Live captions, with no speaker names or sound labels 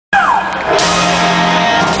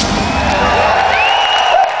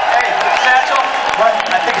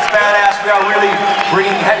are really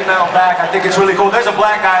bringing heavy metal back. I think it's really cool. There's a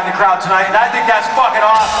black guy in the crowd tonight, and I think that's fucking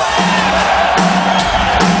awesome.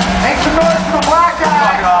 Make some noise for the black guy.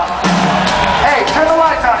 Fucking awesome. Hey, turn the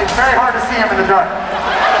lights on. It's very hard to see him in the dark.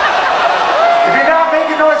 If you're not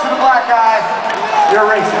making noise for the black guy, you're a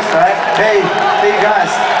racist, right? Hey guys,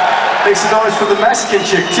 make some noise for the Mexican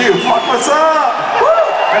chick too. Fuck, what's up? Woo!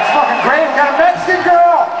 That's fucking great. We got a Mexican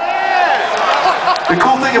girl. The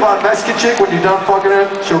cool thing about a Mexican chick, when you're done fucking her,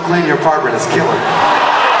 she'll clean your apartment. It's killer.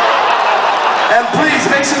 And please,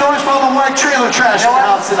 make some noise for all the white trailer trash in the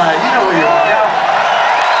house tonight. You know who you are. Yeah.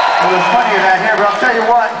 Well, there's plenty of that here, but I'll tell you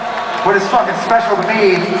what is fucking special to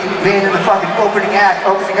me, being in the fucking opening act,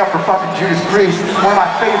 opening up for fucking Judas Priest, one of my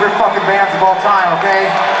favorite fucking bands of all time,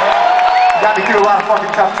 okay? Got me through a lot of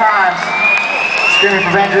fucking tough times. Screaming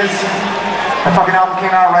for Vengeance. My fucking album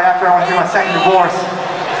came out right after I went through my second divorce.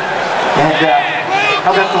 And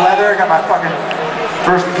held up the leather, got my fucking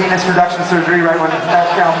first penis reduction surgery right when that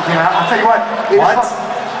album came out. I'll tell you what,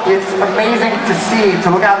 it's amazing to see, to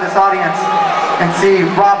look out at this audience and see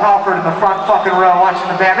Rob Halford in the front fucking row watching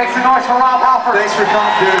the band. Make some noise for Rob Halford. Thanks for coming,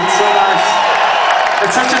 dude. It's so nice.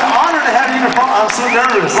 It's such an honor to have you in the front. I'm so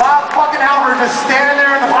nervous. Rob fucking Halford just standing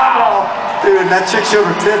there in the front row. Dude, that chick showed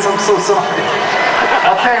her tits. I'm so sorry.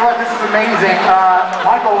 I'll tell you what, this is amazing.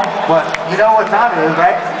 Michael, what? You know what time it is,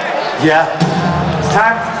 right? Yeah. It's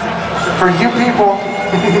time for you people.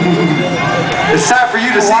 It's time for you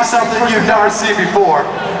to see something you've never seen before.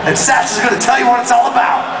 And Satch is going to tell you what it's all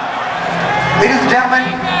about. Ladies and gentlemen,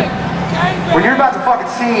 what you're about to fucking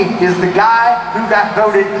see is the guy who got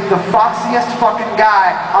voted the foxiest fucking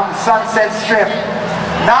guy on the Sunset Strip.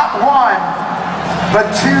 Not one,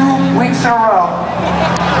 but 2 weeks in a row.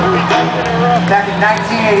 Back in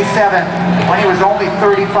 1987, when he was only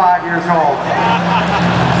 35 years old.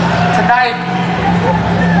 Tonight,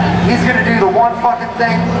 he's gonna do the one fucking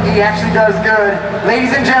thing he actually does good.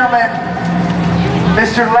 Ladies and gentlemen,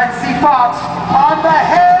 Mr. Lexi Fox on the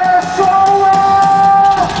head.